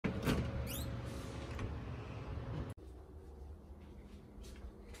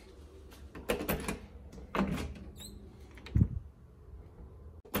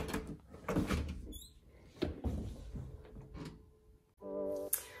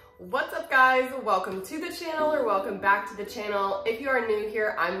What's up guys? Welcome to the channel or welcome back to the channel. If you are new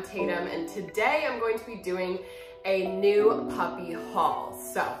here, I'm Tatum and today I'm going to be doing a new puppy haul.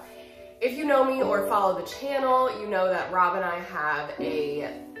 So if you know me or follow the channel, you know that Rob and I have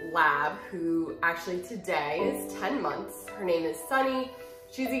a lab who actually today is 10 months. Her name is Sunny.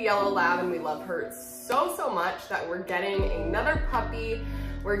 She's a yellow lab and we love her so much that we're getting another puppy.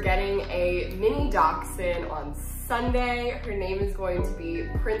 We're getting a mini dachshund on Sunday. Her name is going to be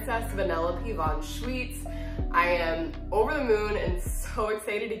Princess Vanellope von Schweetz. I am over the moon and so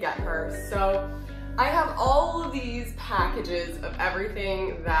excited to get her. So I have all of these packages of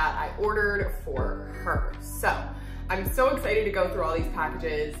everything that I ordered for her. So I'm so excited to go through all these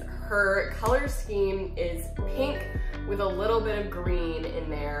packages. Her color scheme is pink with a little bit of green in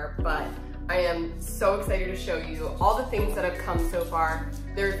there, but I am so excited to show you all the things that have come so far.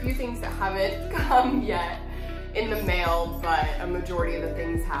 There are a few things that haven't come yet in the mail, but a majority of the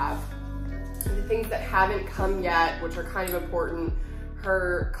things have. The things that haven't come yet, which are kind of important,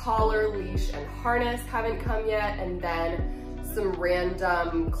 her collar, leash, and harness haven't come yet, and then some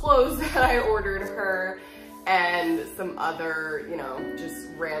random clothes that I ordered her, and some other, you know, just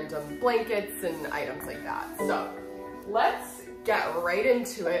random blankets and items like that. So let's get right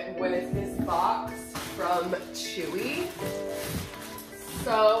into it with this box from Chewy.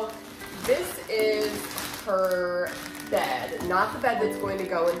 So this is her bed, not the bed that's going to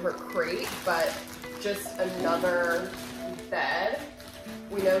go in her crate, but just another bed.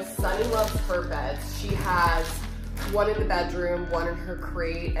 We know Sunny loves her beds. She has one in the bedroom, one in her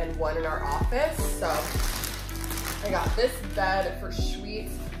crate, and one in our office. So I got this bed for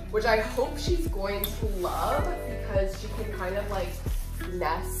Schweetz, which I hope she's going to love because she can kind of like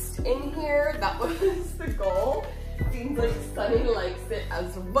nest in here. That was the goal. Seems like Sunny likes it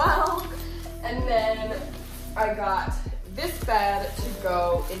as well. And then I got this bed to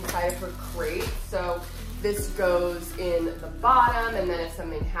go inside of her crate. So this goes in the bottom, and then if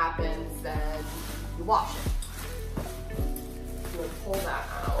something happens, then you wash it. I'm gonna pull that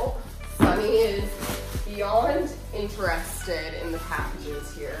out. Sunny is beyond interested in the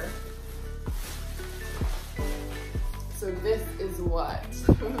packages here. So this is what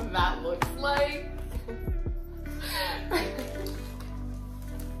that looks like.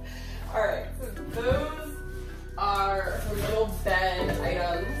 All right, so those are her little bed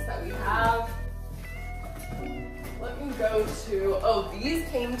items that we have. Let me go to, oh, these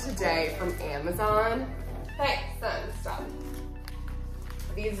came today from Amazon. Hey, son, stop.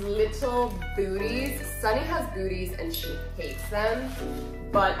 These little booties. Sunny has booties and she hates them,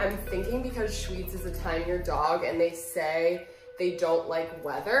 but I'm thinking because Schweetz is a tinier dog and they say they don't like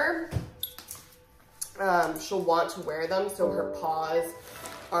weather, she'll want to wear them so her paws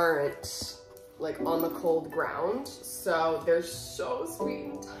aren't like on the cold ground. So they're so sweet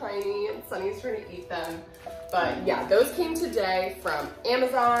and tiny and Sunny's trying to eat them. But yeah, those came today from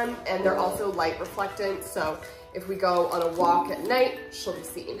Amazon and they're also light reflectant. So if we go on a walk at night, she'll be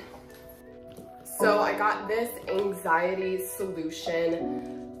seen. So I got this anxiety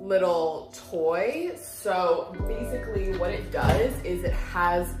solution little toy. So basically what it does is it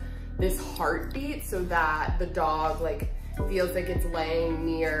has this heartbeat so that the dog like feels like it's laying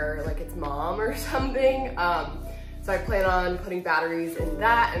near like its mom or something. So I plan on putting batteries in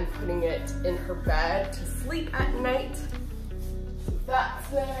that and putting it in her bed to sleep at night. So that's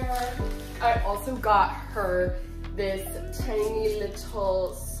there. I also got her this tiny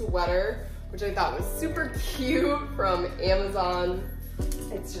little sweater, which I thought was super cute, from Amazon.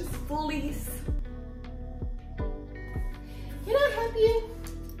 It's just fleece. Can I help you?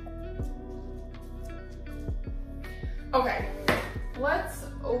 Okay, let's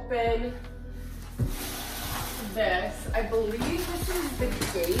open this. I believe this is the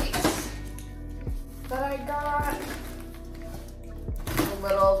gate that I got. A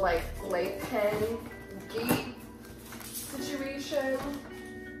little like playpen gate situation,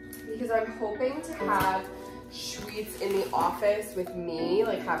 because I'm hoping to have Schweetz in the office with me,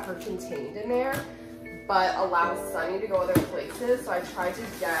 like have her contained in there, but allow Sunny to go other places. So I tried to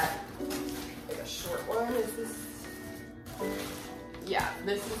get like a short one. Is this? Yeah,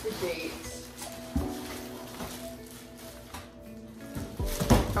 this is the gate.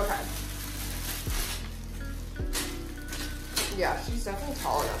 Okay. Yeah, she's definitely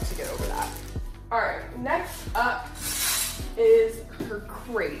tall enough to get over that. All right, next up is her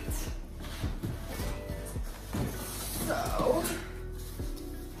crate. So,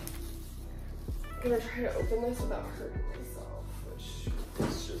 I'm gonna try to open this without hurting myself, which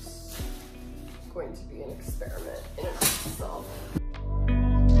is just going to be an experiment in and of itself.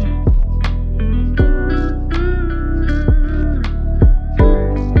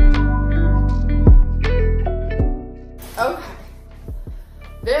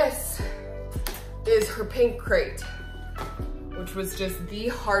 just the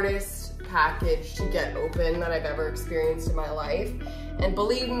hardest package to get open that I've ever experienced in my life. And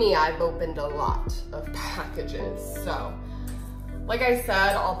believe me, I've opened a lot of packages. So, like I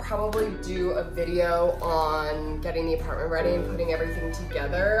said, I'll probably do a video on getting the apartment ready and putting everything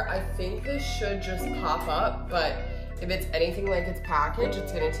together. I think this should just pop up, but if it's anything like its package,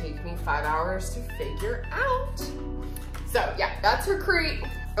 it's gonna take me 5 hours to figure out. So yeah, that's her crate.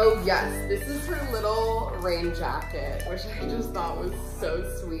 Oh yes, this is her little rain jacket, which I just thought was so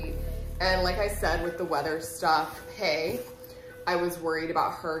sweet. And like I said, with the weather stuff, hey, I was worried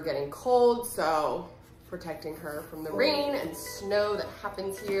about her getting cold, so protecting her from the rain and snow that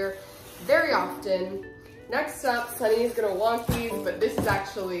happens here very often. Next up, Sunny is gonna want these, but this is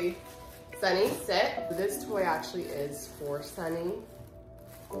actually Sunny, sit. This toy actually is for Sunny.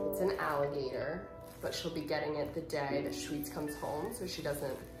 It's an alligator, but she'll be getting it the day that Sweets comes home so she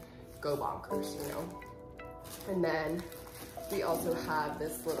doesn't go bonkers, you know? And then we also have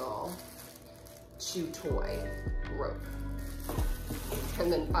this little chew toy rope.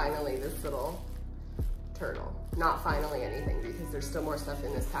 And then finally this little turtle. Not finally anything because there's still more stuff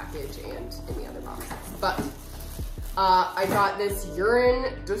in this package and in the other boxes. But I got this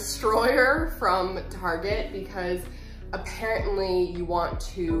urine destroyer from Target because apparently you want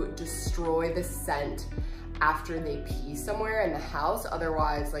to destroy the scent after they pee somewhere in the house.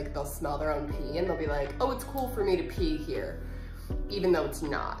 Otherwise, like, they'll smell their own pee and they'll be like, oh, it's cool for me to pee here, even though it's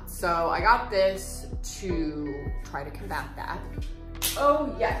not. So I got this to try to combat that.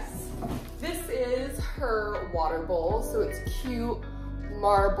 Oh yes, this is her water bowl. So it's cute,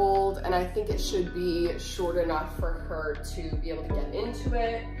 marbled, and I think it should be short enough for her to be able to get into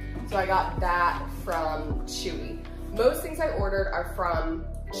it. So I got that from Chewy. Most things I ordered are from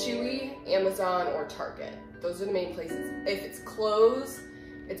Chewy, Amazon, or Target. Those are the main places. If it's clothes,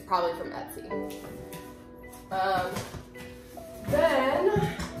 it's probably from Etsy.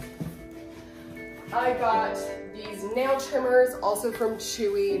 Then I got these nail trimmers, also from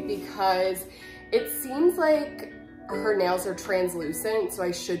Chewy, because it seems like her nails are translucent, so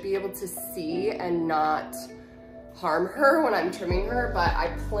I should be able to see and not harm her when I'm trimming her, but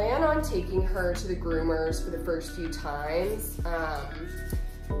I plan on taking her to the groomers for the first few times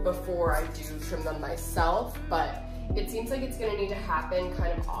before I do trim them myself, but it seems like it's gonna need to happen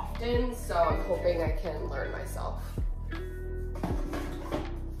kind of often, so I'm hoping I can learn myself.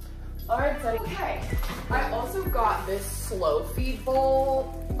 All right, so okay. I also got this slow feed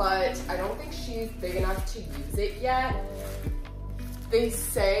bowl, but I don't think she's big enough to use it yet. They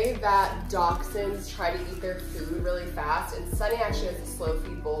say that dachshunds try to eat their food really fast, and Sunny actually has a slow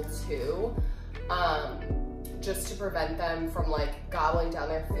feed bowl too, just to prevent them from like gobbling down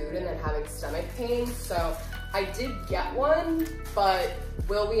their food and then having stomach pain. So I did get one, but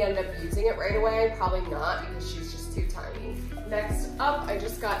will we end up using it right away? Probably not, because she's just too tiny. Next up, I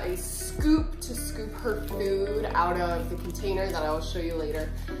just got a scoop to scoop her food out of the container that I will show you later.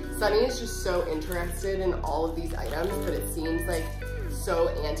 Sunny is just so interested in all of these items, but it seems like so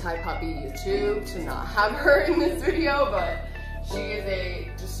anti-puppy YouTube to not have her in this video, but she is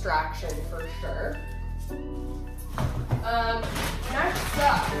a distraction for sure. Next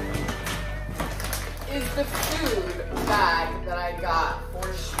up is the food bag that I got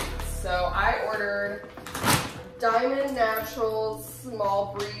for Sweets. So I ordered Diamond Naturals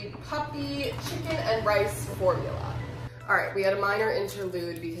small breed puppy chicken and rice formula. All right, we had a minor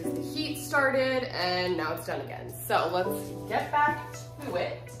interlude because the heat started and now it's done again. So let's get back to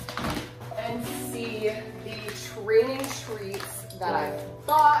it and see the training treats that I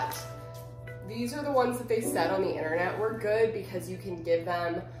bought. These are the ones that they said on the internet were good because you can give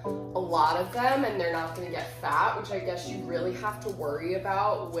them a lot of them and they're not gonna get fat, which I guess you really have to worry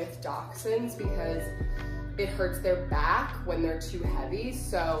about with dachshunds because it hurts their back when they're too heavy.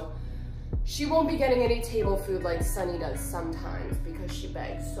 So she won't be getting any table food like Sunny does sometimes because she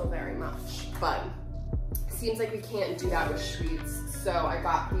begs so very much. But it seems like we can't do that with Sweets. So I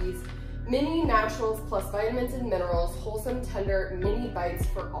got these mini naturals plus vitamins and minerals, wholesome, tender mini bites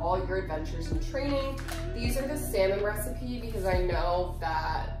for all your adventures in training. These are the salmon recipe because I know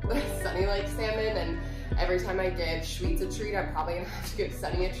that Sunny likes salmon, and every time I give Sweets a treat, I'm probably gonna have to give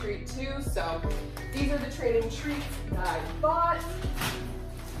Sunny a treat too. So these are the training treats that I bought.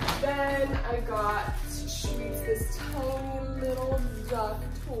 Then I got Sweets this tiny little duck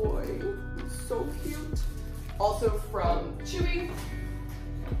toy. It's so cute. Also from Chewy.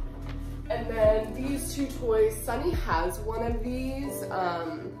 And then these two toys, Sunny has one of these,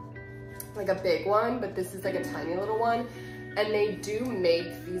 like a big one, but this is like a tiny little one. And they do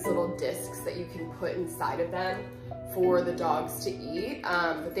make these little discs that you can put inside of them for the dogs to eat,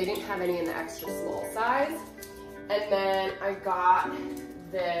 but they didn't have any in the extra small size. And then I got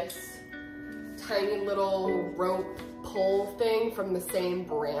this tiny little rope pull thing from the same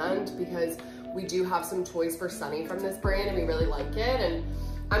brand because we do have some toys for Sunny from this brand and we really like it. And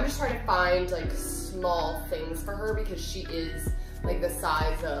I'm just trying to find like small things for her because she is like the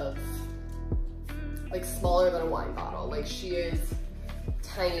size of, like smaller than a wine bottle. Like she is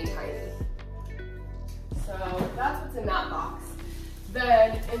tiny, tiny. So that's what's in that box.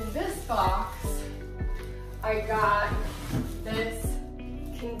 Then in this box, I got this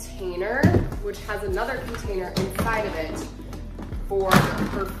container, which has another container inside of it for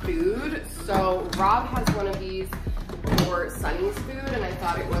her food. So Rob has one of these for Sunny's food, and I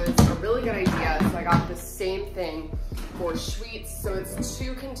thought it was a really good idea. So I got the same thing for Sweets. So it's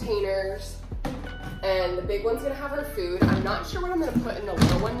 2 containers, and the big one's gonna have her food. I'm not sure what I'm gonna put in the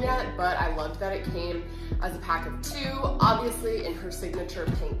little one yet, but I loved that it came as a pack of 2, obviously in her signature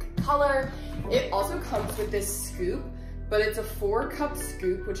pink color. It also comes with this scoop, but it's a 4-cup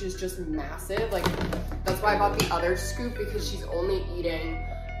scoop, which is just massive. Like, that's why I bought the other scoop, because she's only eating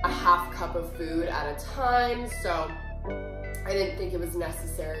a 1/2 cup of food at a time. So I didn't think it was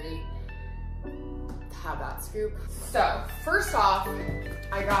necessary to have that scoop. So first off,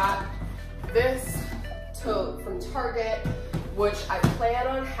 I got this tote from Target, which I plan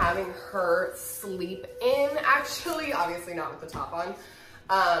on having her sleep in, actually, obviously not with the top on,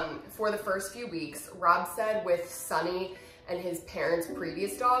 for the first few weeks. Rob said with Sunny and his parents'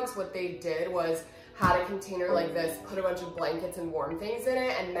 previous dogs, what they did was had a container like this, put a bunch of blankets and warm things in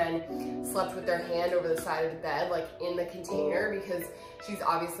it, and then slept with their hand over the side of the bed, like in the container, because she's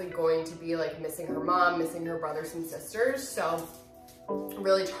obviously going to be like missing her mom, missing her brothers and sisters. So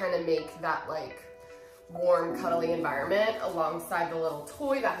really trying to make that like warm, cuddly environment alongside the little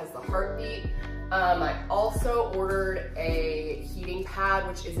toy that has the heartbeat. I also ordered a heating pad,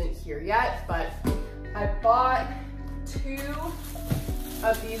 which isn't here yet, but I bought 2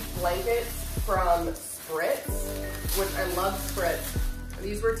 of these blankets from Spritz, which I love Spritz.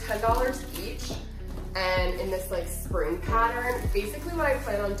 These were $10 each, and in this like spring pattern. Basically what I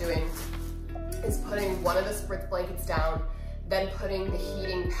plan on doing is putting one of the Spritz blankets down, then putting the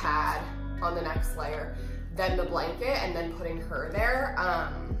heating pad on the next layer, then the blanket, and then putting her there.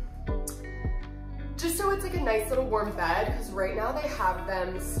 Just so it's like a nice little warm bed, because right now they have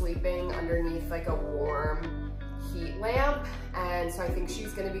them sleeping underneath like a warm heat lamp, and so I think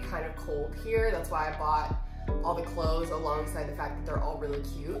she's gonna be kind of cold here. That's why I bought all the clothes alongside the fact that they're all really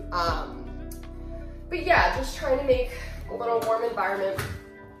cute. But yeah, just trying to make a little warm environment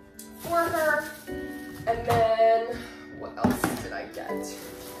for her. And then what else did I get?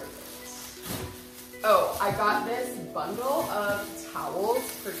 Oh, I got this bundle of towels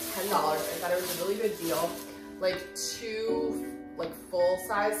for $10. I thought it was a really good deal. Like 2 like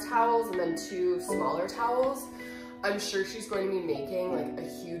full-size towels and then 2 smaller towels. I'm sure she's going to be making like a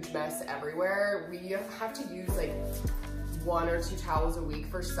huge mess everywhere. We have to use like 1 or 2 towels a week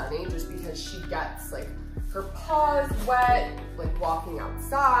for Sunny, just because she gets like her paws wet, like walking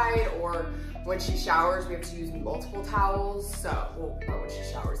outside, or when she showers, we have to use multiple towels. So, well, not when she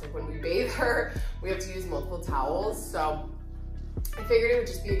showers, like when we bathe her, we have to use multiple towels. So I figured it would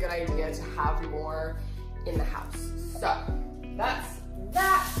just be a good idea to have more in the house. So that's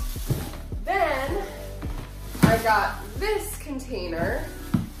that. Then I got this container.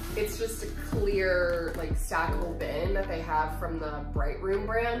 It's just a clear, like stackable bin that they have from the Bright Room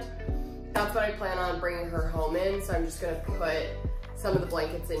brand. That's what I plan on bringing her home in. So I'm just gonna put some of the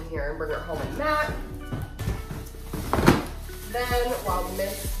blankets in here and bring her home in that. Then while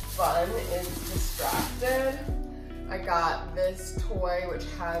Miss Fun is distracted, I got this toy which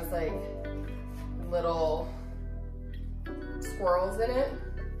has like little squirrels in it,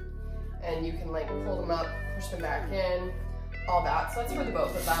 and you can like pull them up, push them back in, all that. So that's for the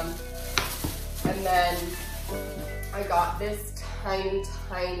both of them. And then I got this tiny,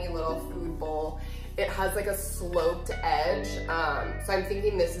 tiny little food bowl. It has like a sloped edge. So I'm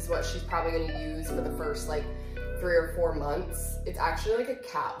thinking this is what she's probably gonna use for the first like 3 or 4 months. It's actually like a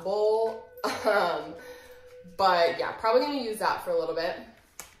cat bowl. But yeah, probably gonna use that for a little bit.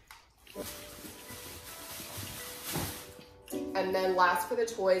 And then last for the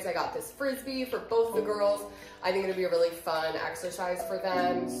toys, I got this Frisbee for both the girls. I think it'll be a really fun exercise for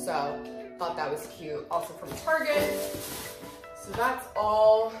them. So thought that was cute. Also from Target. So that's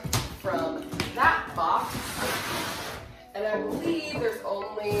all from that box. And I believe there's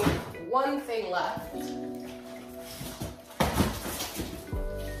only one thing left.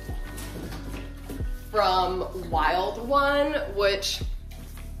 From wildone, which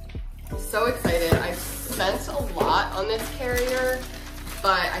I'm so excited. I've spent a lot on this carrier,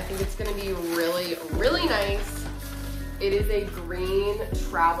 but I think it's gonna be really, really nice It is a green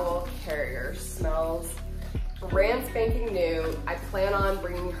travel carrier. Smells brand spanking new. I plan on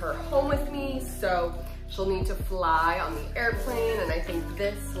bringing her home with me, so she'll need to fly on the airplane, and I think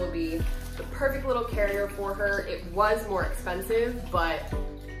this will be the perfect little carrier for her. It was more expensive, but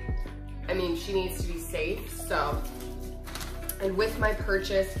I mean, she needs to be safe, so. And with my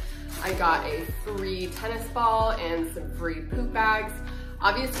purchase, I got a free tennis ball and some free poop bags.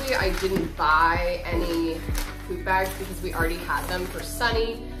 Obviously, I didn't buy any poop bags because we already had them for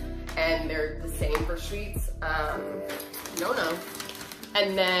Sunny, and they're the same for Sweets. No.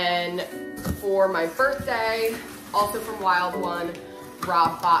 And then for my birthday, also from wildone,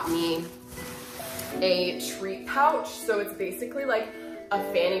 Rob bought me a treat pouch. So it's basically like a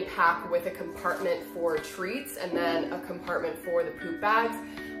fanny pack with a compartment for treats and then a compartment for the poop bags.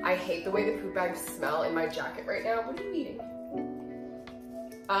 I hate the way the poop bags smell in my jacket right now. What are you eating?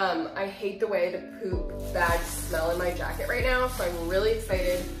 I hate the way the poop bags smell in my jacket right now, so I'm really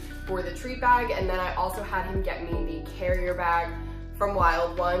excited for the treat bag. And then I also had him get me the carrier bag from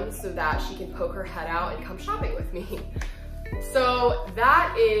wildone so that she can poke her head out and come shopping with me. So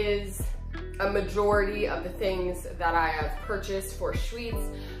that is a majority of the things that I have purchased for Sweets.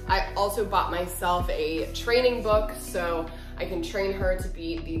 I also bought myself a training book so I can train her to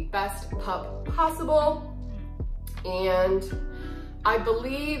be the best pup possible. And I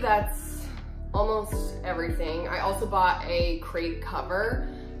believe that's almost everything. I also bought a crate cover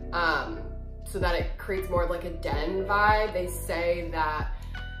so that it creates more of like a den vibe. They say that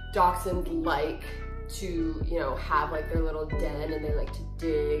dachshunds like to, you know, have like their little den, and they like to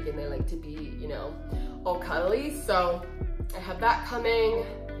dig and they like to be, you know, all cuddly. So I have that coming,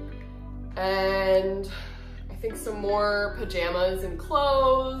 and I think some more pajamas and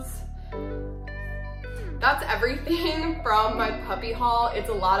clothes. That's everything from my puppy haul. It's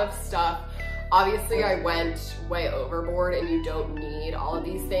a lot of stuff. Obviously, I went way overboard, and you don't need all of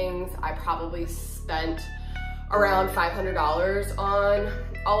these things. I probably spent around $500 on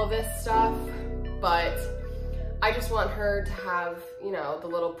all of this stuff, but I just want her to have, you know, the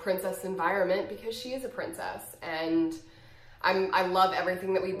little princess environment because she is a princess, and I love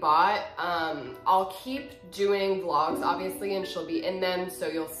everything that we bought. I'll keep doing vlogs, obviously, and she'll be in them, so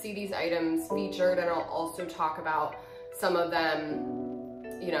you'll see these items featured, and I'll also talk about some of them,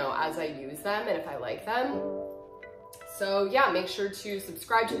 you know, as I use them and if I like them. So yeah, make sure to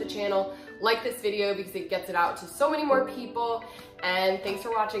subscribe to the channel, like this video because it gets it out to so many more people, and thanks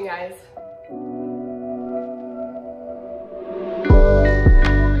for watching, guys.